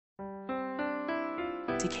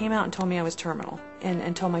He came out and told me I was terminal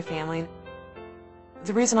and told my family.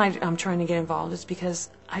 The reason I'm trying to get involved is because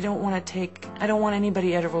I don't want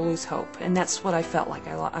anybody ever to lose hope, and that's what I felt like.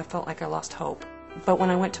 I felt like I lost hope. But when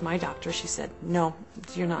I went to my doctor, she said, "No,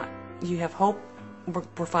 you're not. You have hope.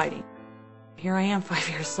 We're fighting." Here I am 5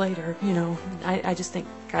 years later, you know. I just think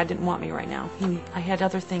God didn't want me right now. I had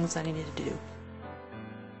other things I needed to do.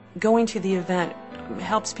 Going to the event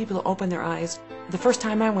helps people to open their eyes. The first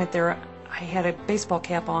time I went there, I had a baseball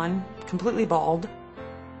cap on, completely bald.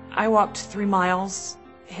 I walked 3 miles,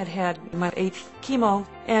 had my 8th chemo,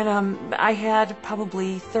 and I had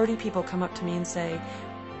probably 30 people come up to me and say,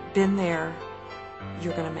 "Been there,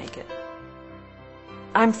 you're gonna make it."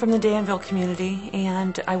 I'm from the Danville community,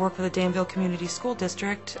 and I work with the Danville Community School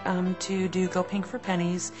District to do Go Pink for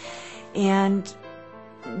Pennies. And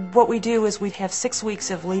what we do is we have 6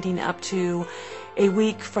 weeks of leading up to a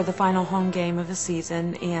week for the final home game of the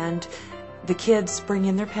season, and the kids bring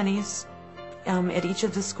in their pennies at each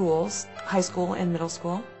of the schools, high school and middle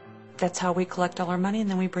school. That's how we collect all our money, and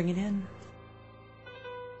then we bring it in.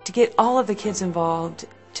 To get all of the kids involved,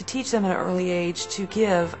 to teach them at an early age to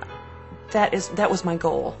give, that was my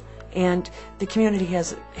goal. And the community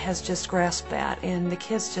has just grasped that, and the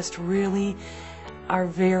kids just really are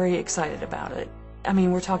very excited about it. I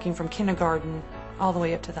mean, we're talking from kindergarten all the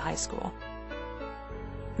way up to the high school.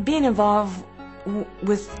 Being involved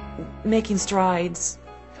with making strides,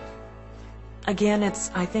 again,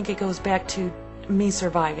 I think it goes back to me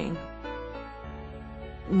surviving.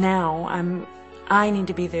 Now I need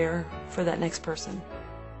to be there for that next person.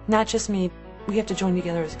 Not just me. We have to join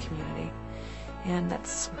together as a community. And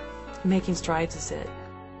that's making strides is it.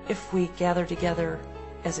 If we gather together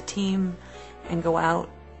as a team and go out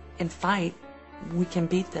and fight, we can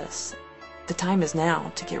beat this. The time is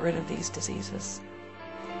now to get rid of these diseases.